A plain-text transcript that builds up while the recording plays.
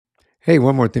Hey,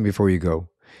 one more thing before you go.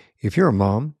 If you're a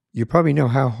mom, you probably know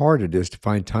how hard it is to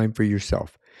find time for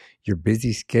yourself. Your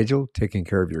busy schedule, taking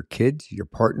care of your kids, your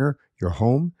partner, your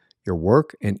home, your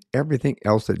work, and everything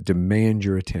else that demands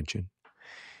your attention.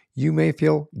 You may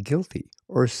feel guilty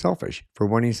or selfish for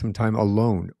wanting some time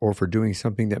alone or for doing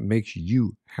something that makes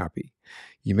you happy.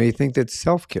 You may think that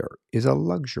self care is a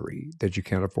luxury that you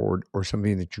can't afford or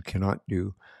something that you cannot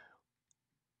do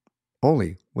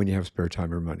only when you have spare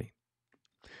time or money.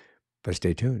 But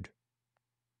stay tuned.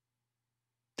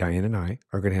 Diane and I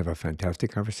are going to have a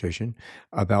fantastic conversation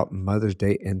about Mother's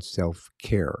Day and self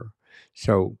care.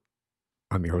 So,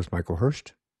 I'm your host, Michael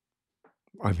Hurst.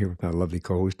 I'm here with my lovely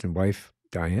co host and wife,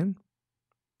 Diane.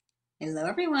 Hello,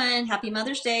 everyone. Happy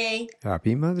Mother's Day.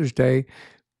 Happy Mother's Day,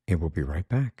 and we'll be right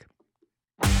back.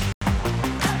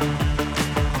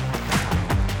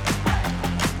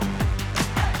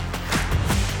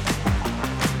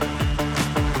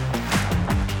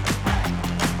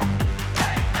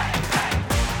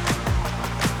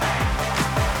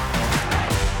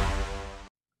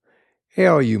 Hey,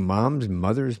 all you moms,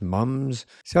 mothers, mums.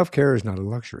 Self care is not a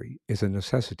luxury, it's a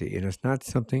necessity, and it's not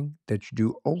something that you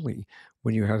do only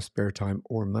when you have spare time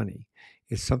or money.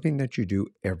 It's something that you do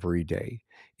every day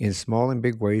in small and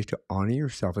big ways to honor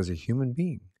yourself as a human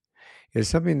being. It's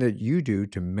something that you do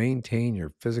to maintain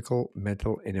your physical,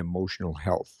 mental, and emotional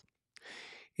health.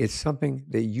 It's something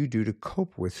that you do to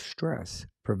cope with stress,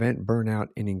 prevent burnout,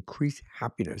 and increase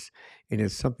happiness. And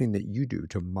it's something that you do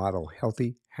to model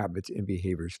healthy habits and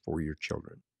behaviors for your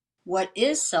children. What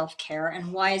is self care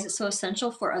and why is it so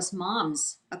essential for us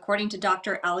moms? According to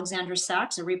Dr. Alexandra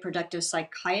Sachs, a reproductive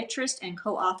psychiatrist and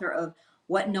co author of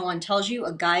What No One Tells You,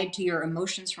 A Guide to Your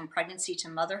Emotions from Pregnancy to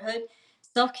Motherhood,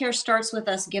 self care starts with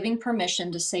us giving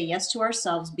permission to say yes to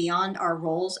ourselves beyond our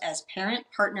roles as parent,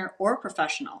 partner, or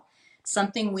professional,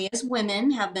 something we as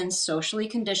women have been socially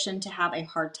conditioned to have a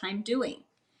hard time doing.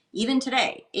 Even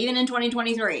today, even in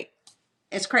 2023,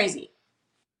 it's crazy.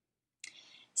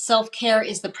 Self care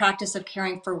is the practice of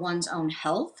caring for one's own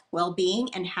health, well being,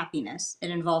 and happiness.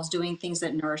 It involves doing things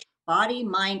that nourish body,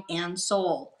 mind, and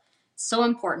soul. So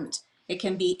important. It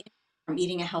can be from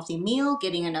eating a healthy meal,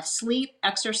 getting enough sleep,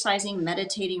 exercising,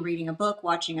 meditating, reading a book,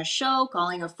 watching a show,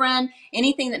 calling a friend,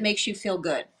 anything that makes you feel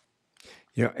good.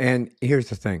 And here's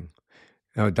the thing.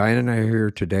 Diane and I are here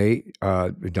today.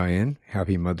 Diane,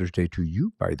 happy Mother's Day to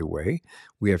you, by the way.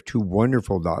 We have two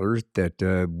wonderful daughters that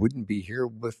wouldn't be here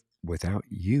without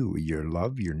you. Your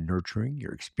love, your nurturing,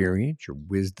 your experience, your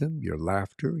wisdom, your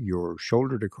laughter, your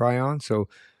shoulder to cry on. So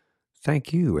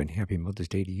thank you and happy Mother's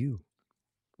Day to you.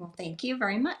 Well, thank you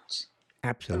very much. I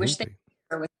wish they Absolutely.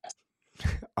 were with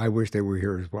us. I wish they were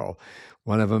here as well.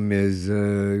 One of them is,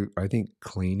 I think,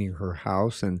 cleaning her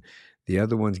house, and the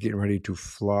other one's getting ready to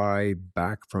fly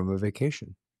back from a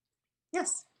vacation.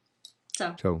 Yes.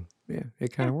 So, So yeah,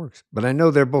 it kind yeah. of works. But I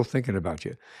know they're both thinking about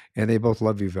you, and they both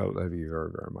love you very,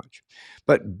 very much.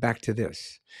 But back to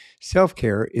this: self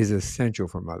care is essential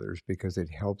for mothers because it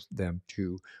helps them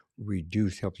to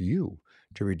helps you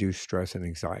to reduce stress and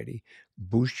anxiety,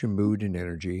 boost your mood and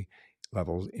energy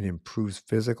levels, and improves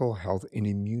physical health and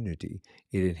immunity.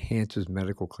 It enhances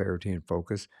medical clarity and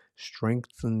focus,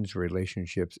 strengthens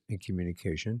relationships and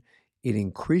communication. It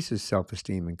increases self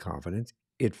esteem and confidence.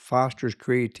 It fosters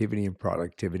creativity and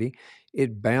productivity.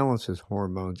 It balances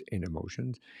hormones and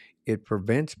emotions. It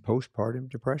prevents postpartum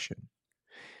depression.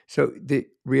 So the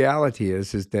reality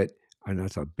is that, and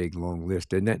that's a big long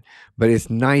list, isn't it? But it's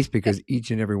nice because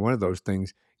each and every one of those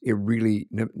things, it really,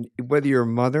 whether you're a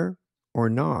mother or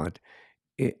not,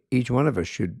 each one of us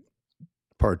should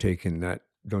partake in that,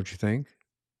 don't you think?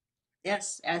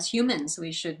 Yes, as humans,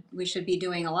 we should be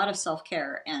doing a lot of self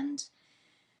care and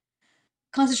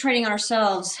concentrating on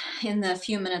ourselves in the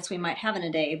few minutes we might have in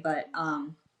a day, but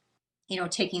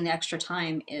taking the extra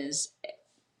time is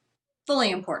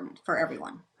fully important for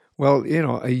everyone. Well,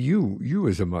 you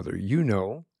as a mother, you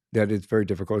know that it's very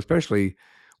difficult, especially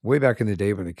way back in the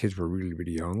day when the kids were really,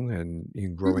 really young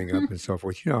and growing up and so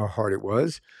forth. You know how hard it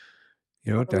was,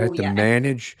 to Oh have to yeah,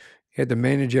 manage. You had to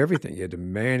manage everything. You had to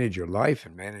manage your life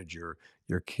and manage your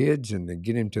kids, and then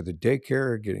get into the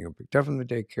daycare, getting them picked up from the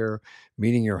daycare,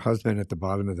 meeting your husband at the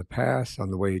bottom of the pass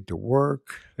on the way to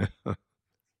work.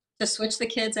 to switch the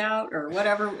kids out or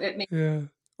whatever it may. Yeah,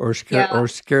 or scare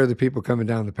Yeah, the people coming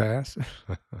down the pass.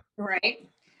 right.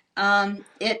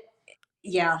 It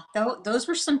yeah, those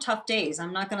were some tough days.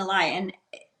 I'm not gonna lie. And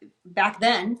back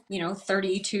then,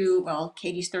 32. Well,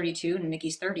 Katie's 32 and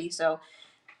Nikki's 30. So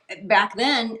back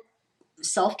then,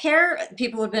 self care,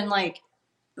 people would have been like,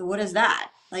 "What is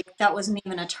that?" Like that wasn't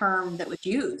even a term that was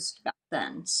used back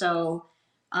then. So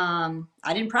I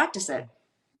didn't practice it,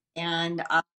 and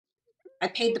I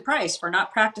paid the price for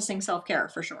not practicing self-care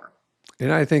for sure.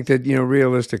 And I think that,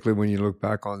 realistically, when you look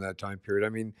back on that time period, I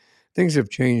mean, things have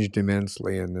changed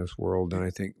immensely in this world. And I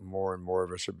think more and more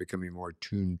of us are becoming more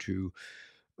tuned to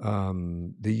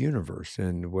the universe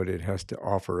and what it has to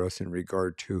offer us in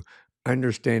regard to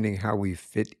understanding how we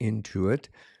fit into it,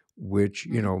 which,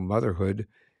 Mhm. motherhood,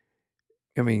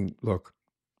 I mean, look,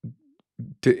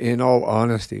 in all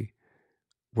honesty,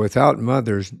 without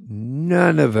mothers,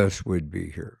 none of us would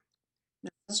be here.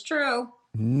 That's true.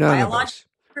 None of Biologically us.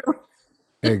 true.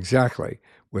 Exactly.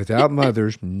 Without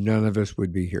mothers, none of us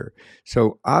would be here.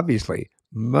 So obviously,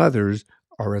 mothers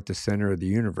are at the center of the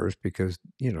universe because,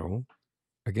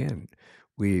 again,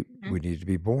 we need to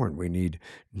be born. We need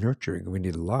nurturing. We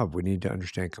need love. We need to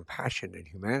understand compassion and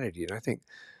humanity. And I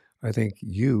think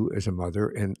you as a mother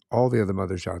and all the other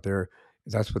mothers out there,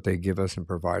 that's what they give us and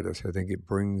provide us. I think it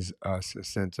brings us a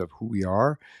sense of who we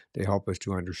are. They help us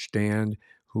to understand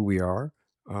who we are.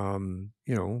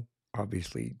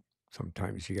 Obviously,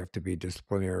 sometimes you have to be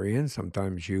disciplinarian.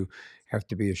 Sometimes you have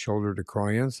to be a shoulder to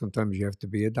cry on. Sometimes you have to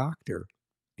be a doctor.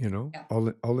 Yeah.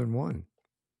 All in one.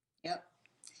 Yep.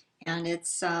 And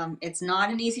it's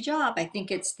not an easy job. I think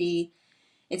it's the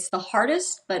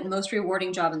hardest but most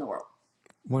rewarding job in the world.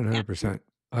 And 100%.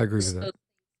 I agree with those that.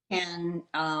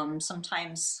 can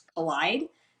sometimes collide,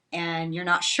 and you're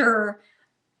not sure.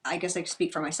 I guess I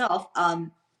speak for myself.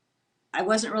 I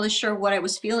wasn't really sure what I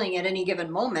was feeling at any given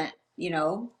moment.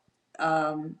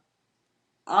 Um,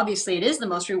 Obviously, it is the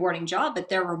most rewarding job, but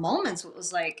there were moments it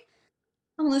was like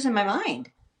I'm losing my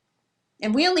mind,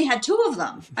 and we only had two of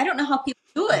them. I don't know how people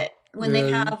do it when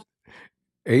they Uh, have,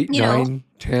 Eight, you know. 9,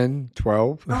 10,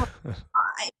 12. Oh,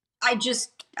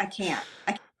 I can't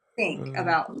think Uh,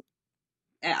 about.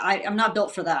 I'm not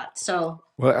built for that. So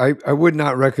Well, I would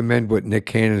not recommend what Nick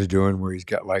Cannon's doing, where he's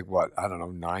got like what, I don't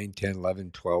know, 9, 10, 11,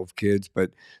 12 kids,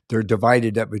 but they're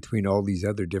divided up between all these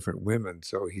other different women.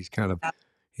 So he's kind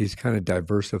of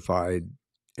diversified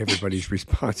everybody's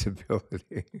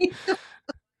responsibility.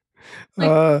 like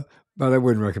uh, but I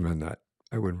wouldn't recommend that.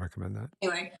 I wouldn't recommend that.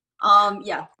 anyway,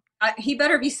 yeah, he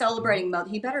better be celebrating mother.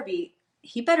 He better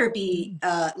be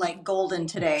like golden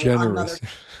today on Mother's.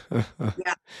 Generous.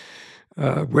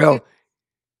 Yeah, Well,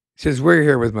 since we're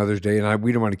here with Mother's Day, and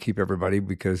we don't want to keep everybody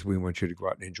because we want you to go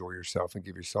out and enjoy yourself and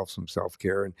give yourself some self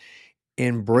care and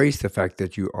embrace the fact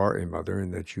that you are a mother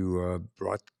and that you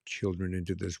brought children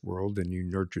into this world and you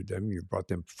nurtured them, you brought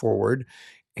them forward,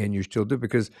 and you still do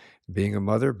because being a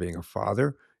mother, being a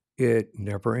father, it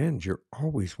never ends. You're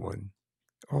always one,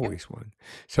 yep, always one.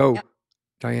 So, yep.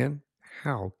 Diane,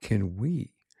 how can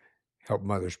we help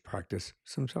mothers practice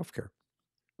some self care?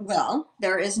 Well,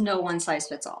 there is no one size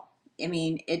fits all. I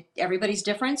mean, everybody's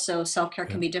different, so self care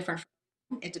can Yeah. be different.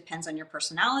 It depends on your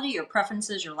personality, your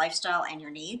preferences, your lifestyle, and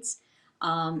your needs.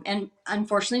 And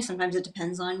unfortunately, sometimes it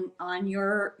depends on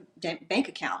your bank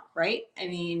account, right? I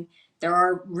mean, there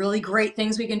are really great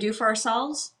things we can do for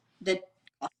ourselves that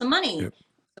cost some money. Yep.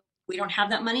 We don't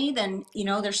have that money, then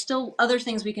there's still other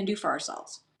things we can do for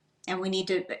ourselves, and we need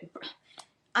to.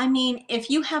 I mean, if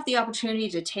you have the opportunity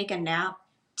to take a nap,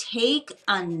 take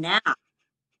a nap.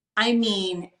 I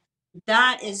mean,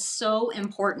 that is so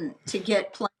important to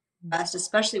get plenty of rest,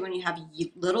 especially when you have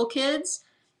little kids.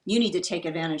 You need to take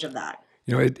advantage of that,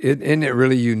 Isn't it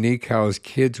really unique how as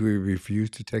kids we refuse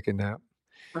to take a nap?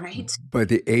 right? But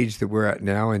the age that we're at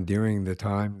now and during the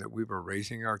time that we were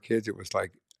raising our kids, it was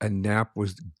like a nap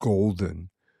was golden.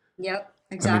 Yep,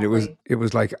 I mean, it was exactly. it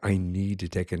was like I need to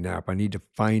take a nap. I need to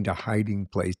find a hiding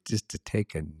place just to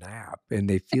take a nap, and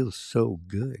they feel so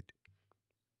good.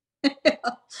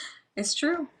 It's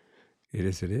true. It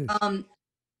is. It is. Um,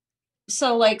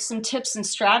 so, like some tips and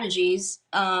strategies.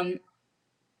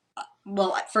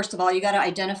 Well, first of all, you got to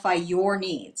identify your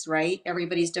needs, right?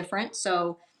 Everybody's different.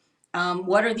 So,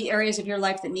 what are the areas of your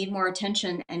life that need more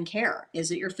attention and care?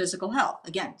 Is it your physical health?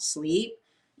 Again, sleep,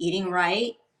 eating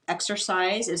right,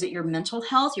 exercise? Is it your mental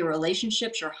health, your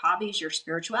relationships, your hobbies, your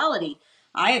spirituality?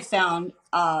 I have found,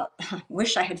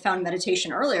 wish I had found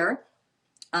meditation earlier.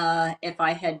 If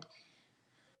I had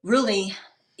really,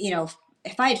 you know,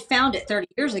 if I had found it 30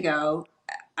 years ago,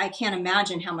 I can't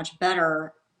imagine how much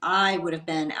better I would have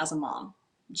been as a mom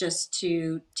just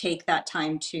to take that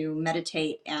time to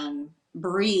meditate and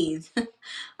breathe.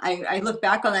 I look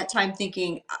back on that time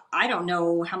thinking, I don't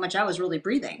know how much I was really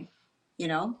breathing, you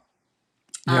know?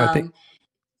 Yeah, I think.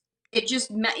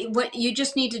 Um, what you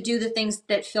just need to do the things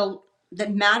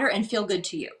that matter and feel good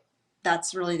to you.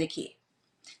 That's really the key.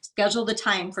 Schedule the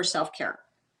time for self-care.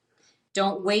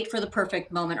 Don't wait for the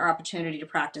perfect moment or opportunity to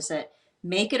practice it.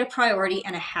 Make it a priority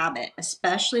and a habit,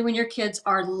 especially when your kids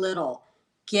are little.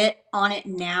 get on it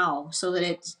now so that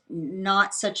it's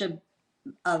not such a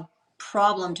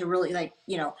problem to really, like,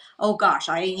 oh gosh,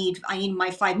 I need my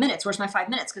 5 minutes. Where's my 5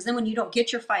 minutes? Because then when you don't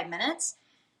get your 5 minutes,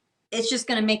 it's just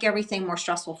going to make everything more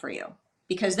stressful for you,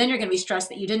 because then you're going to be stressed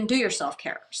that you didn't do your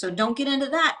self-care. So don't get into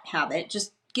that habit.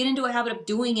 Just get into a habit of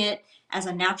doing it as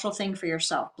a natural thing for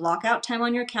yourself. Block out time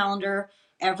on your calendar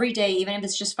every day, even if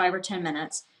it's just 5 or 10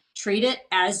 minutes. Treat it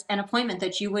as an appointment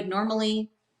that you would normally,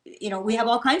 we have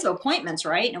all kinds of appointments,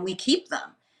 right? And we keep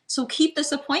them. So keep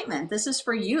this appointment. This is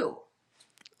for you.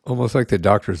 Almost like the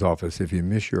doctor's office. If you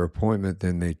miss your appointment,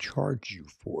 then they charge you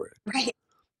for it. Right.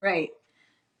 Right.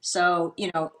 So,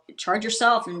 charge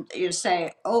yourself and you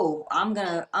say, "Oh, I'm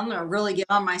gonna really get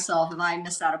on myself if I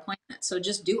miss that appointment." So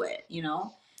just do it.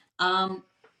 Um,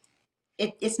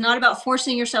 it's not about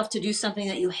forcing yourself to do something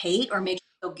that you hate or makes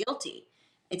you feel guilty.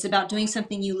 It's about doing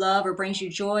something you love or brings you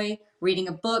joy, reading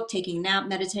a book, taking a nap,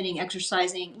 meditating,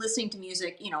 exercising, listening to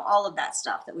music, all of that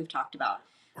stuff that we've talked about.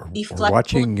 Be Or flexible.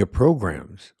 watching your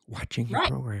programs. Watching your Right.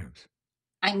 programs.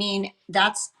 I mean,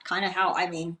 that's kind of how,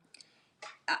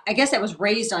 I guess I was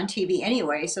raised on TV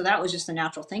anyway, so that was just a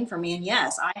natural thing for me. And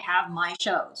yes, I have my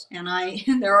shows, and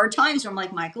there are times where I'm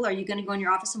like, Michael, are you going to go in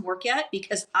your office and work yet?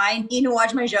 Because I need to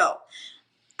watch my show.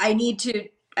 I need to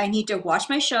I need to watch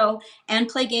my show and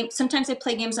play games. Sometimes I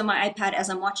play games on my iPad as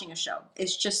I'm watching a show.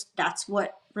 It's just that's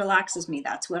what relaxes me.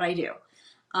 That's what I do.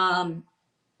 Um,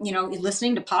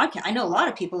 listening to podcasts. I know a lot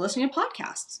of people listening to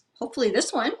podcasts. Hopefully,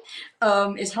 this one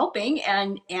is helping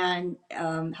and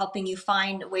helping you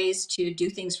find ways to do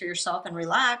things for yourself and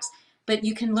relax. But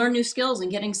you can learn new skills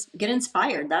and get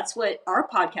inspired. That's what our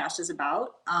podcast is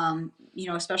about.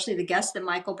 Especially the guests that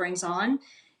Michael brings on.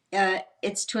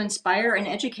 It's to inspire and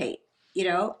educate.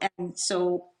 And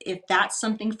so if that's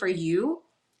something for you,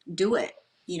 do it.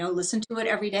 Listen to it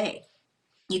every day.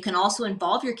 You can also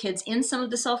involve your kids in some of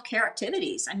the self-care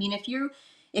activities. I mean, if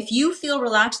you feel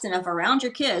relaxed enough around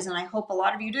your kids, and I hope a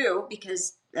lot of you do,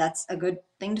 because that's a good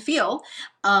thing to feel,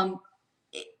 um,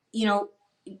 you know,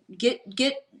 get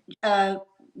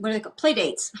what do they call play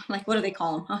dates? Like, what do they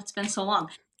call them? Oh, it's been so long.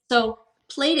 So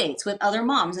play dates with other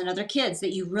moms and other kids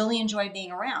that you really enjoy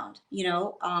being around.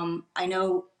 I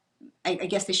know, I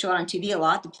guess they show it on TV a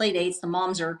lot. The play dates, the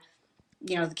moms are,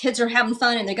 the kids are having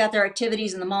fun and they got their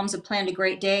activities and the moms have planned a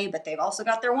great day, but they've also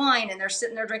got their wine and they're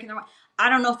sitting there drinking their wine. I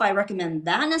don't know if I recommend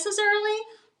that necessarily,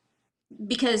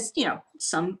 because,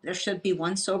 there should be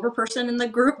one sober person in the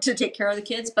group to take care of the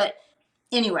kids. But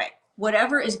anyway,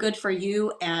 whatever is good for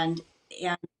you, and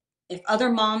if other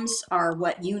moms are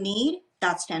what you need,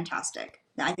 that's fantastic.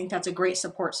 I think that's a great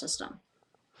support system.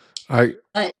 I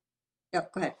But yeah,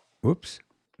 go ahead. Whoops.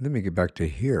 Let me get back to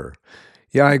here.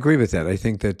 Yeah, I agree with that. I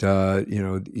think that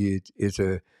it's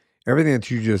a everything that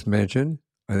you just mentioned.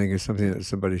 I think is something that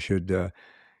somebody should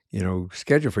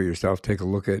schedule for yourself. Take a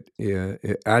look at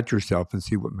yourself and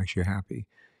see what makes you happy.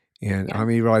 And Yeah. I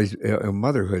mean, you realize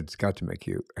motherhood's got to make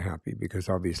you happy, because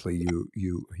obviously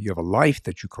you have a life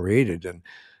that you created and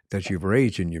that you've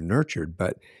raised and you've nurtured.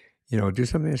 But do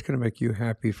something that's going to make you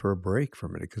happy for a break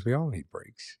from it, because we all need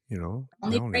breaks. We Only all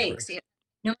need breaks. breaks.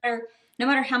 Yeah. No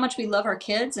matter how much we love our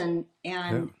kids and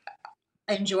Yeah.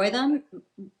 enjoy them,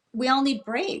 we all need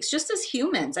breaks, just as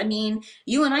humans. I mean,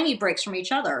 you and I need breaks from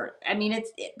each other. I mean,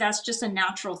 that's just a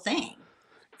natural thing,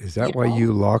 Is you that why know.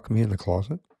 you lock me in the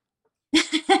closet?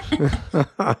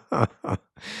 I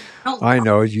don't I lock,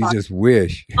 know, you lock, just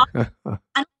wish. I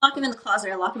don't lock them in the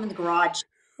closet. I lock them in the garage.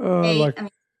 Oh, Hey, like I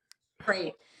mean,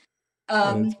 great. that's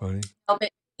Um, funny. but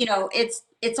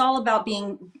it's all about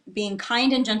being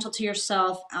kind and gentle to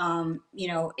yourself.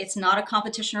 It's not a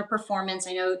competition or performance.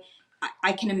 I know,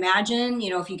 I can imagine,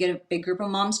 if you get a big group of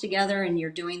moms together and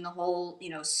you're doing the whole,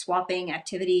 swapping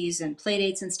activities and play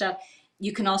dates and stuff,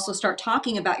 you can also start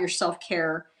talking about your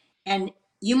self-care, and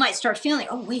you might start feeling,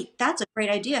 oh wait, that's a great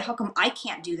idea. How come I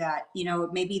can't do that?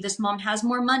 Maybe this mom has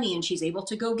more money and she's able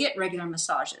to go get regular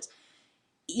massages.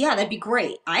 Yeah, that'd be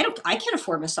great. I can't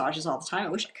afford massages all the time. I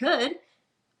wish I could,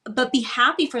 but be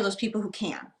happy for those people who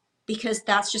can, because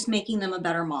that's just making them a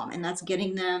better mom and that's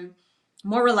getting them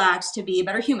more relaxed to be a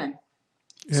better human.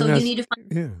 So And you that's need to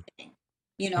find,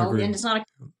 yeah, I agree. and it's not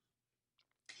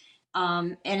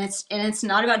and it's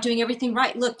not about doing everything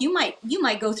right. Look, you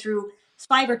might go through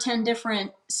 5 or 10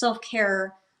 different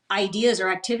self-care ideas or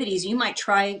activities. You might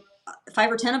try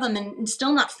 5 or 10 of them and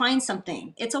still not find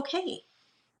something. It's okay.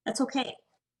 That's okay.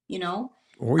 You know,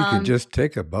 Or you could um, just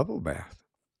take a bubble bath.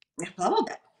 a little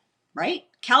bit, right?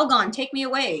 Calgon, take me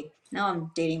away. Now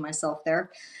I'm dating myself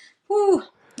there. Whew,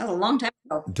 that was a long time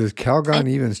ago. Does I Calgon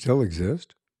even still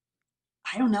exist?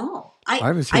 I don't know. I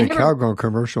haven't seen I a never Calgon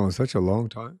commercial in such a long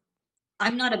time.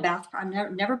 I'm not a bath.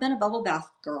 I've never been a bubble bath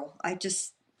girl. I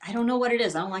don't know what it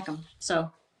is. I don't like them.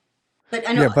 So, but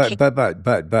I know. Yeah, Okay. but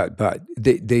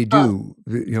they Oh,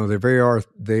 do.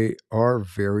 They are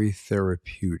very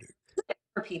therapeutic.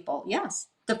 for people, yes.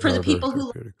 They For the are very people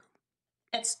who therapeutic.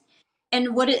 it's and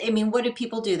I mean, what do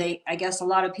people do? I guess a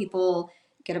lot of people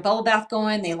get a bubble bath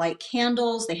going. They light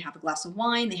candles. They have a glass of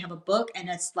wine. They have a book, and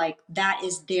it's like that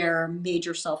is their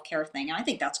major self care thing. And I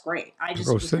think that's great. I Or go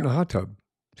just was sit in a never. hot tub.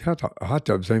 Hot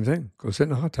tub, same thing. Go sit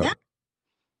in a hot Yeah, tub.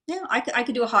 yeah. I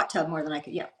could do a hot tub more than I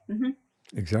could. Yeah.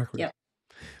 Exactly. Yeah.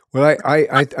 Well,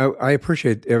 I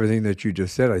appreciate everything that you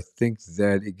just said. I think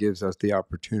that it gives us the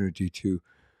opportunity to,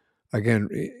 again,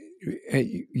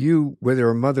 you, whether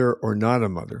a mother or not a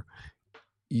mother,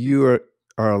 you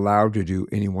are allowed to do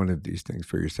any one of these things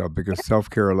for yourself because self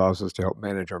care allows us to help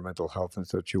manage our mental health in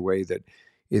such a way that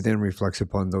it then reflects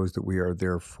upon those that we are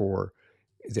there for,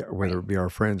 whether Right. it be our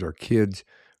friends, our kids,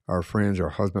 our friends, our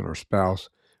husband, our spouse,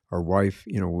 our wife,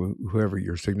 whoever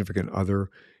your significant other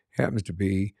happens to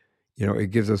be.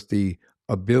 It gives us the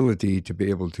ability to be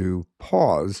able to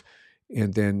pause,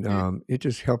 and then Mhm. it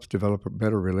just helps develop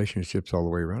better relationships all the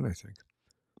way around, I think.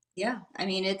 Yeah. I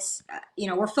mean, it's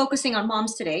we're focusing on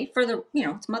moms today for the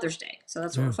it's Mother's Day, so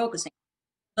that's what we're Yeah. focusing.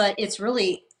 But it's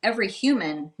really every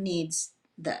human needs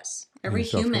this. Every Yeah.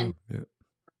 Self care. human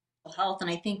health, and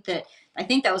I think that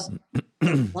was the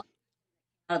Yeah. one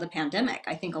out of the pandemic.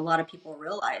 I think a lot of people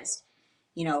realized,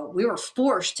 we were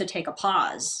forced to take a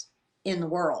pause in the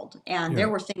world, and Yeah. there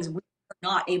were things we were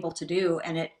not able to do,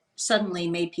 and it suddenly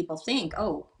made people think,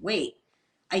 oh, wait,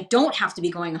 I don't have to be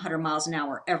going 100 miles an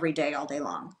hour every day, all day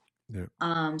long. Yeah.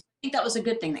 I think that was a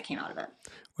good thing that came out of it.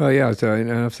 Well, yeah. So,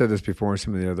 and I've said this before in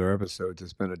some of the other episodes.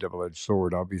 It's been a double-edged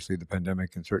sword. Obviously, the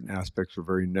pandemic in certain aspects were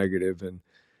very negative and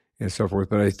so forth.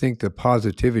 But I think the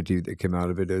positivity that came out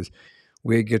of it is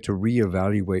we get to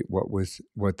reevaluate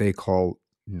what they call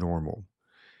normal,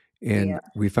 Yeah. and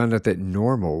we found out that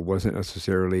normal wasn't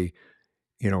necessarily,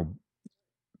 you know,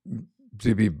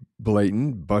 to be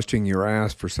blatant, busting your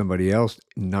ass for somebody else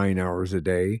 9 hours a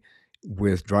day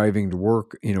with driving to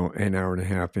work, an hour and a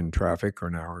half in traffic or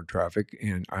an hour in traffic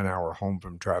and an hour home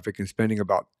from traffic and spending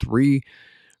about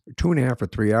 2.5 or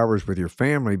 3 hours with your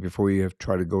family before you have to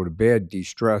try to go to bed,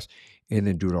 de-stress, and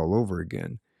then do it all over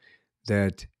again.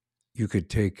 That you could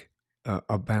take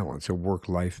a balance, a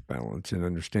work-life balance, and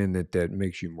understand that that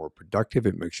makes you more productive.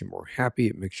 It makes you more happy.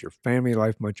 It makes your family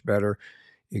life much better.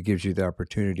 It gives you the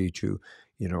opportunity to,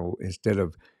 instead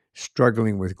of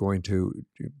struggling with going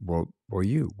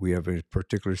we have a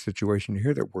particular situation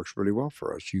here that works really well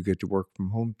for us. You get to work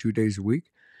from home 2 days a week. Mhm.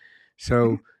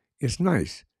 So it's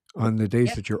nice on the days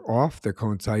Yep. that you're off that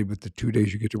coincide with the 2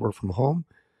 days you get to work from home.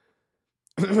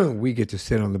 We get to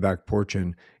sit on the back porch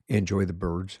and enjoy the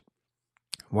birds,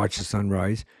 watch the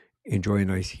sunrise, enjoy a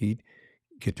nice heat,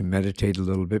 get to meditate a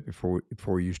little bit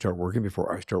before you start working,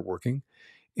 before I start working.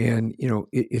 And,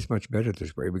 it's much better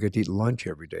this way. We get to eat lunch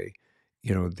every day,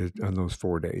 on those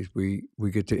 4 days. We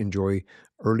get to enjoy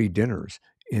early dinners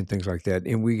and things like that.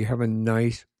 And we have a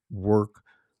nice work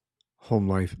home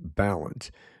life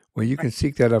balance. Well, you Right. can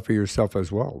seek that out for yourself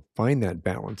as well. Find that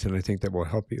balance. And I think that will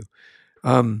help you.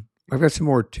 I've got some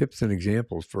more tips and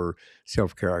examples for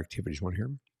self care activities. Want to hear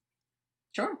them?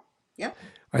 Sure. Yep.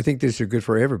 I think these are good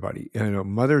for everybody.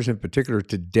 Mothers in particular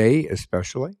today,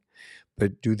 especially,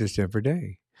 but do this every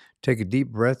day. Take a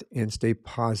deep breath and stay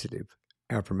positive.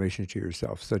 Affirmations to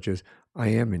yourself, such as I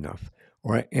am enough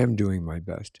or I am doing my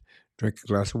best. Drink a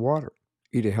glass of water.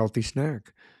 Eat a healthy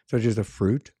snack, such as a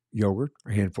fruit, yogurt,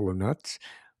 or a handful of nuts.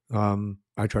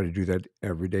 I try to do that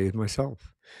every day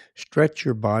myself. Stretch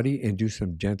your body and do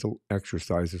some gentle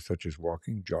exercises such as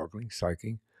walking, jogging,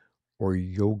 cycling, or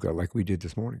yoga like we did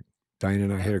this morning. Diane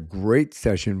and I Okay. had a great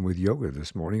session with yoga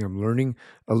this morning. I'm learning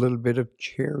a little bit of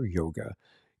chair yoga,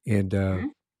 and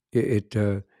Mhm. it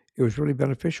was really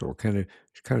beneficial. Kind of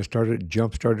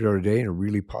jump started our day in a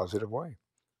really positive way.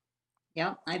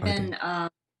 Yep. I've I think. been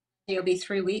it'll be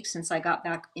 3 weeks since I got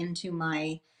back into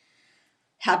my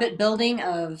habit building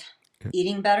of Yeah.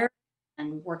 eating better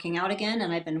and working out again.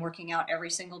 And I've been working out every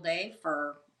single day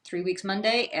for 3 weeks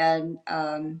Monday. And,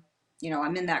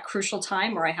 I'm in that crucial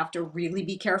time where I have to really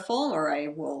be careful or I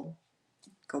will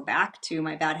go back to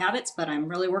my bad habits, but I'm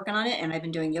really working on it. And I've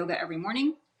been doing yoga every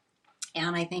morning.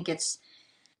 And I think it's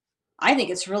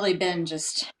really been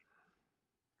just,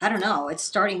 I don't know, it's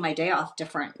starting my day off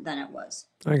different than it was.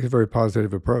 I think it's a very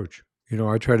positive approach.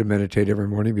 I try to meditate every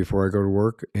morning before I go to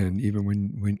work, and even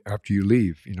when after you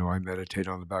leave, I meditate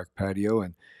on the back patio,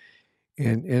 and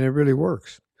it really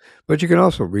works. But you can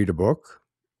also read a book,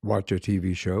 watch a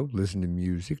TV show, listen to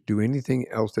music, do anything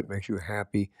else that makes you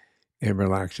happy and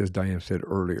relax, as Diane said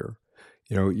earlier.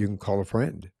 You can call a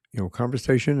friend.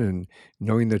 Conversation and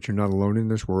knowing that you're not alone in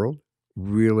this world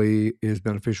really is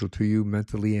beneficial to you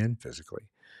mentally and physically.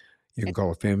 You can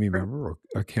call a family member or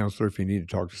a counselor if you need to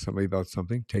talk to somebody about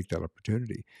something. Take that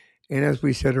opportunity. And as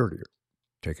we said earlier,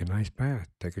 take a nice bath,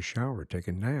 take a shower, take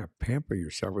a nap, pamper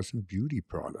yourself with some beauty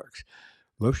products,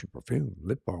 lotion, perfume,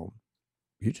 lip balm.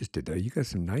 You just did that. You got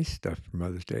some nice stuff for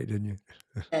Mother's Day, didn't you?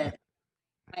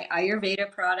 My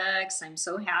Ayurveda products. I'm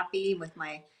so happy with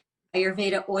my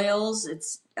Ayurveda oils.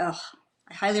 I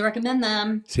highly recommend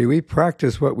them. See, we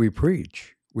practice what we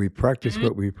preach. We practice Mhm.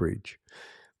 what we preach.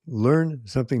 Learn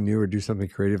something new or do something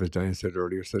creative, as Diane said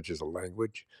earlier, such as a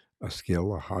language, a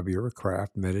skill, a hobby, or a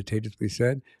craft. Meditate, as we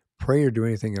said. Pray or do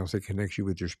anything else that connects you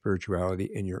with your spirituality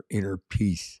and your inner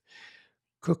peace.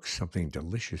 Cook something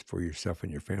delicious for yourself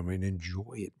and your family and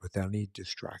enjoy it without any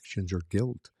distractions or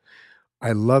guilt.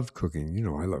 I love cooking.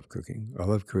 I love cooking. I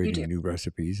love You do. creating new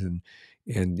recipes and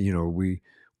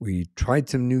we tried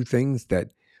some new things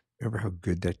that remember how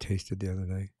good that tasted the other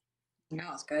day?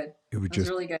 No, it's good. It would It was just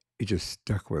really good. it just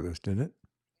stuck with us, didn't it?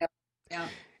 Yeah. Yeah.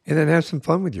 And then have some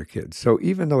fun with your kids. So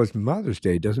even though it's Mother's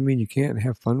Day, doesn't mean you can't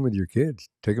have fun with your kids.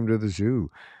 Take them to the zoo,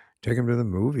 take them to the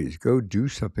movies, go do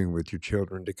something with your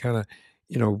children to kind of,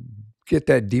 you know, get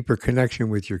that deeper connection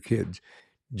with your kids.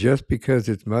 Just because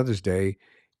it's Mother's Day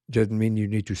doesn't mean you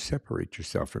need to separate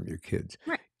yourself from your kids.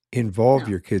 Right. Involve No.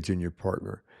 your kids in your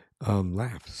partner.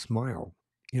 Laugh, smile.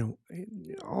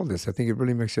 All this. I think it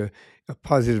really makes a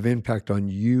positive impact on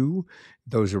you,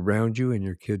 those around you, and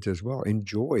your kids as well.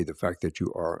 Enjoy the fact that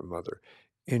you are a mother.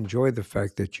 Enjoy the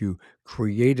fact that you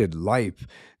created life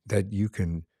that you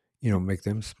can, make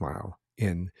them smile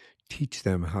and teach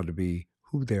them how to be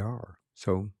who they are.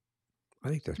 So I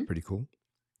think that's Mhm. pretty cool.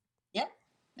 Yep.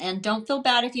 And don't feel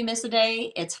bad if you miss a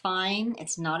day. It's fine.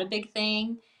 It's not a big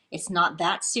thing. It's not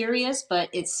that serious, but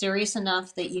it's serious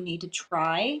enough that you need to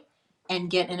try and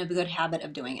get in a good habit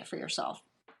of doing it for yourself.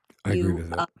 I agree You with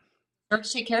that. deserve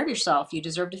to take care of yourself. You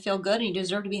deserve to feel good and you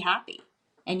deserve to be happy.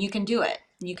 And you can do it.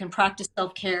 You can practice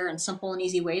self care in simple and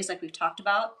easy ways, like we've talked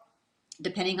about,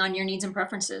 depending on your needs and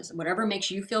preferences. Whatever makes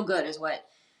you feel good is what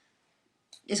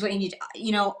you need.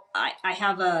 I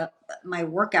have my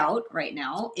workout right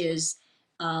now is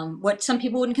what some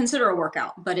people wouldn't consider a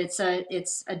workout, but it's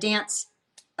a dance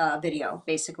video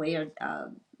basically,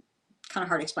 kind of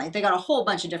hard to explain. They got a whole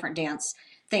bunch of different dance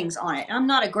things on it. I'm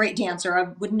not a great dancer. I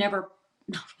would never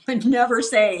would never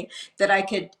say that I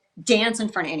could dance in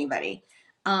front of anybody.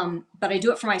 But I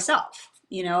do it for myself,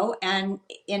 and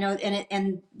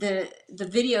the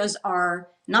videos are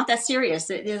not that serious.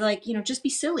 They're like, just be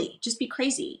silly, just be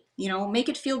crazy, make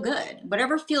it feel good.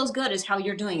 Whatever feels good is how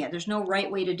you're doing it. There's no right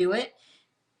way to do it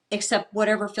except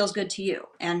whatever feels good to you.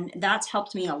 And that's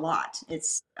helped me a lot.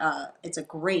 It's a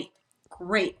great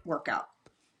workout.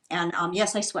 And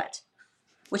yes, I sweat,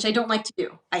 which I don't like to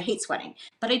do. I hate sweating,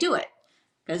 but I do it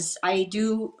because I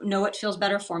do know it feels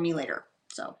better for me later.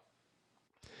 So,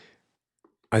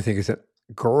 I think it's a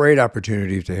great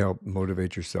opportunity to help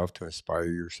motivate yourself, to inspire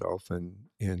yourself,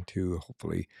 and to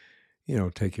hopefully,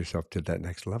 take yourself to that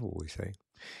next level. We say,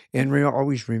 and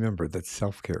always remember that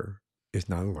self care is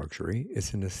not a luxury;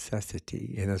 it's a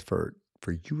necessity, and that's for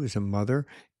you as a mother,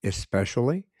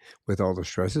 especially with all the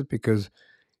stresses, because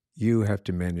you have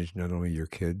to manage not only your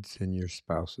kids and your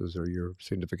spouses or your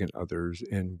significant others,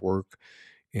 and work,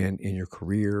 and in your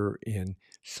career, and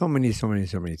so many, so many,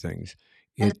 so many things.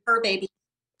 and the It fur baby.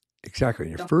 Exactly,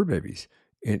 and your Don't, fur babies.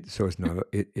 So it's not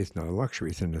a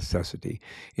luxury, it's a necessity.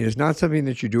 It is not something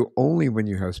that you do only when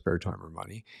you have spare time or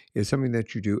money. It's something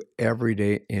that you do every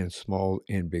day in small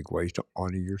and big ways to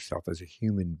honor yourself as a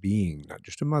human being, not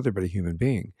just a mother, but a human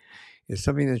being. It's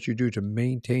something that you do to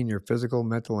maintain your physical,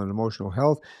 mental, and emotional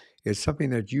health. It's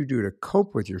something that you do to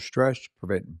cope with your stress,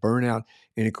 prevent burnout,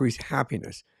 and increase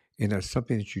happiness. And that's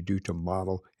something that you do to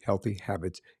model healthy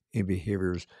habits and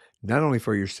behaviors, not only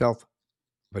for yourself,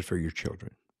 but for your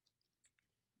children.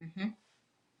 mhm,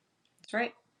 that's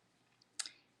right.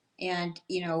 And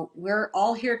we're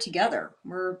all here together.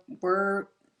 We're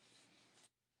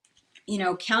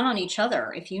count on each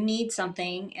other if you need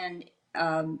something. And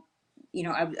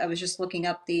I was just looking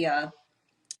up the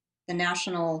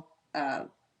national uh,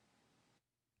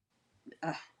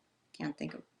 can't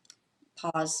think of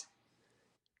pause.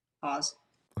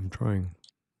 I'm trying.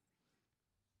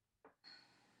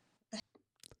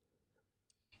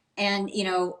 And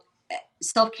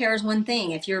self care is one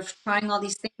thing. If you're trying all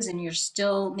these things and you're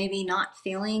still maybe not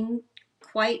feeling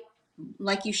quite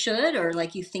like you should or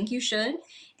like you think you should,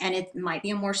 and it might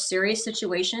be a more serious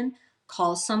situation,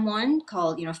 call someone,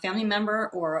 call family member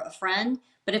or a friend.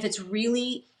 But if it's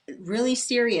really really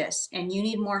serious and you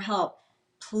need more help,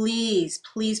 please,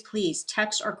 please, please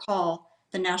text or call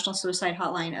the National Suicide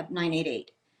Hotline of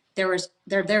 988. They're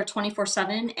there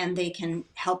 24/7 and they can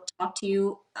help talk to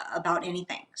you about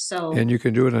anything. So And you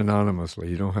can do it anonymously.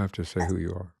 You don't have to say who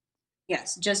you are.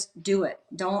 yes, just do it.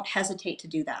 Don't hesitate to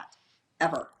do that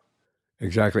ever.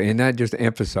 Exactly. And that just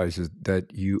emphasizes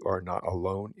that you are not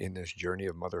alone in this journey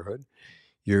of motherhood.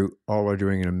 You all are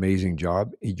doing an amazing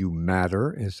job. You matter,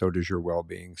 and so does your well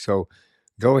being. So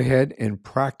go ahead and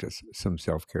practice some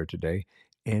self care today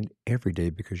and every day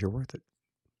because you're worth it.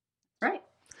 Right.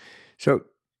 So,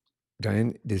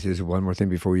 Diane, this is one more thing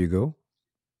before you go.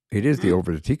 It is the Mhm.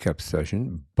 Over the Teacup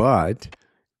session, but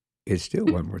it's still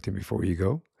one more thing before you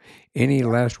go. Any Yeah.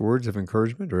 last words of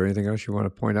encouragement or anything else you want to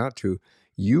point out to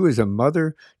you as a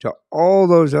mother, to all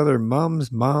those other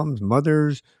moms,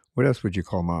 mothers? What else would you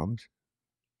call moms?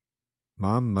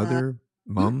 Mom, Uh, mother, mm,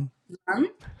 mom? Mom,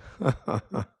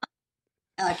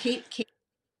 Kate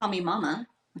call me Mama,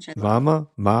 which I love. Mama,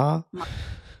 ma,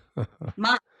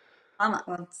 Ma, Mama.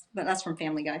 Well, but that's from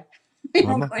Family Guy. We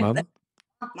won't mama, go into that.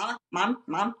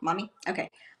 mama. Mommy. Okay.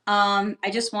 I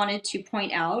just wanted to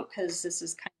point out because this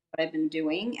is kind of what I've been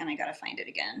doing, and I gotta find it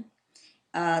again.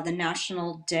 The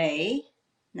National Day,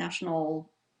 National.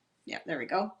 Yeah, there we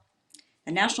go.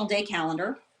 The National Day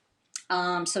calendar.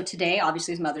 So today,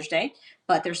 obviously, is Mother's Day,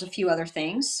 but there's a few other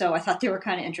things. So I thought they were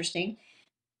kind of interesting.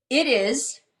 It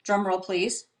is, drum roll,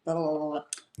 please. Blah, blah, blah, blah.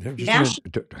 Yeah, just a National.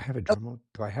 minute. Do I have a Oh, drum?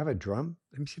 Do I have a drum?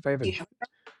 Let me see if I have do a. you have,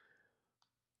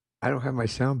 I don't have my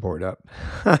soundboard up.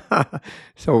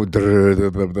 So there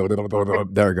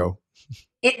we go.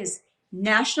 it is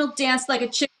National Dance Like a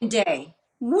Chicken Day.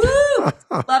 Woo!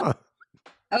 Love it.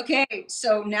 Okay,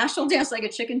 so National Dance Like a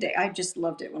Chicken Day. I just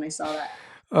loved it when I saw that.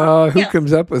 Who Yeah.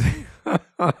 comes up with?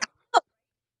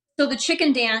 So the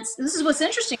chicken dance. This is what's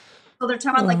interesting. So they're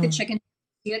talking about like the chicken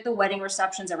dance at the wedding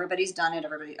receptions. Everybody's done it.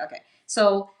 Everybody. Okay.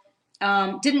 So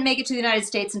didn't make it to the United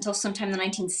States until sometime in the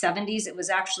 1970s. It was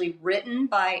actually written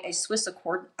by a Swiss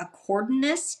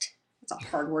accordionist. It's a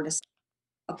hard word to say.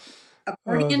 Oh, that's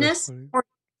Accordionist. funny.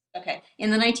 Okay, in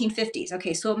the 1950s.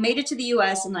 Okay, so it made it to the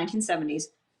U.S. in the 1970s.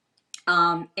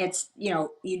 It's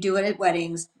you do it at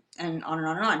weddings and on and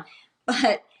on and on.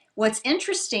 But what's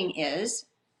interesting is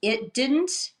it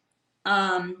didn't.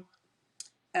 Um,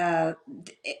 uh,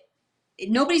 it,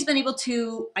 Nobody's been able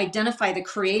to identify the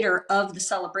creator of the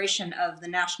celebration of the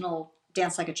National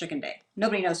Dance Like a Chicken Day.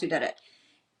 Nobody knows who did it,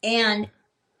 and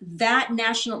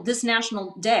this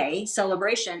national day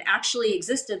celebration actually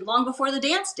existed long before the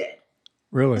dance did.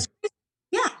 Really?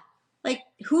 Yeah, like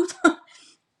who?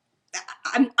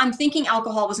 I'm thinking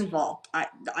alcohol was involved.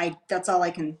 I that's all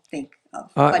I can think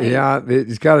of. But anyway, Yeah,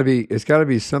 it's got to be. It's got to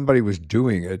be somebody was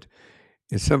doing it,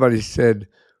 and somebody said,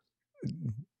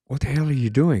 "What the hell are you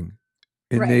doing?"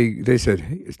 And right. they said,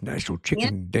 "Hey, it's National Yeah.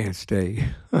 Chicken Dance Day."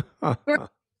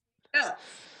 Yeah.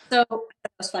 So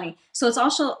that was funny. So it's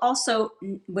also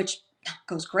which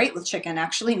goes great with chicken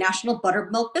actually, National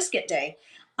Buttermilk Biscuit Day.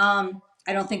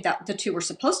 I don't think that the two were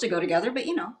supposed to go together, but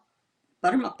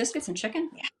buttermilk biscuits and chicken.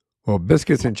 Yeah, Well,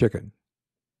 biscuits and chicken.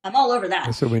 I'm all over that.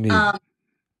 That's what we need. Um,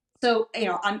 so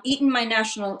I'm eating my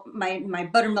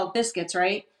buttermilk biscuits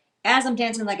right as I'm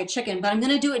dancing like a chicken, but I'm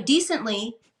gonna do it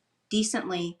decently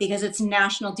because it's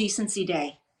National Decency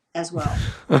Day as well.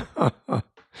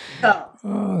 So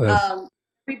Oh, that's Um,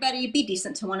 everybody, be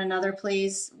decent to one another,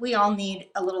 please. We all need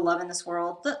a little love in this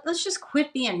world. Let's just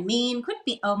quit being mean. Quit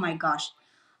being. Oh my gosh,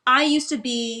 I used to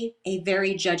be a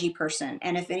very judgy person,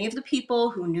 and if any of the people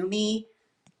who knew me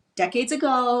decades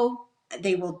ago,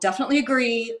 they will definitely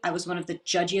agree. I was one of the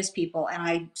judgiest people, and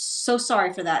I'm so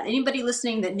sorry for that. Anybody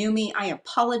listening that knew me, I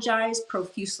apologize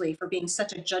profusely for being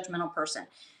such a judgmental person.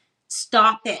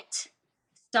 Stop it.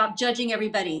 Stop judging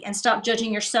everybody and stop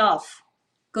judging yourself.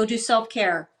 Go do self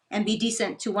care and be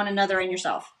decent to one another and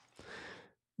yourself.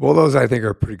 well. Those I think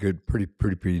are pretty good,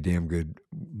 pretty damn good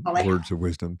All I have. words of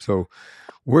wisdom. So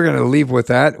we're going to leave with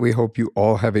that. We hope you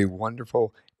all have a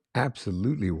wonderful,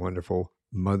 absolutely wonderful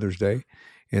Mother's Day,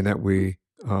 and that we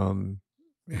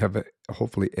have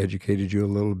hopefully educated you a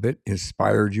little bit,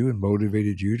 inspired you, and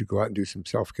motivated you to go out and do some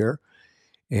self care.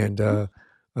 And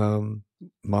um,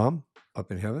 Mom,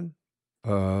 up in heaven,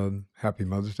 happy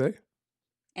Mother's Day.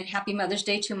 And happy Mother's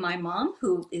Day to my mom,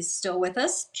 who is still with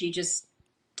us. She just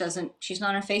she's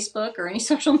not on Facebook or any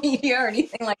social media or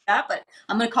anything like that. But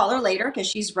I'm going to call her later because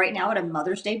she's right now at a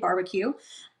Mother's Day barbecue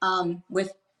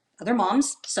with other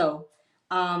moms. So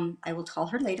I will call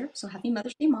her later. So happy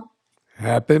Mother's Day, Mom.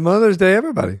 Happy Mother's Day,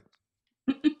 everybody.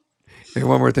 And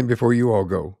one more thing before you all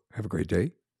go. Have a great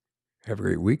day. Have a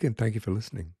great week, and thank you for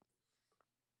listening.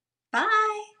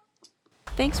 Bye.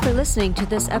 Thanks for listening to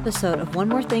this episode of One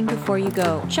More Thing Before You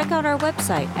Go. Check out our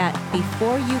website at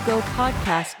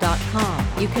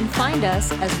beforeyougopodcast.com. You can find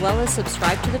us as well as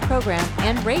subscribe to the program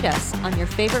and rate us on your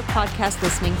favorite podcast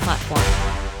listening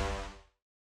platform.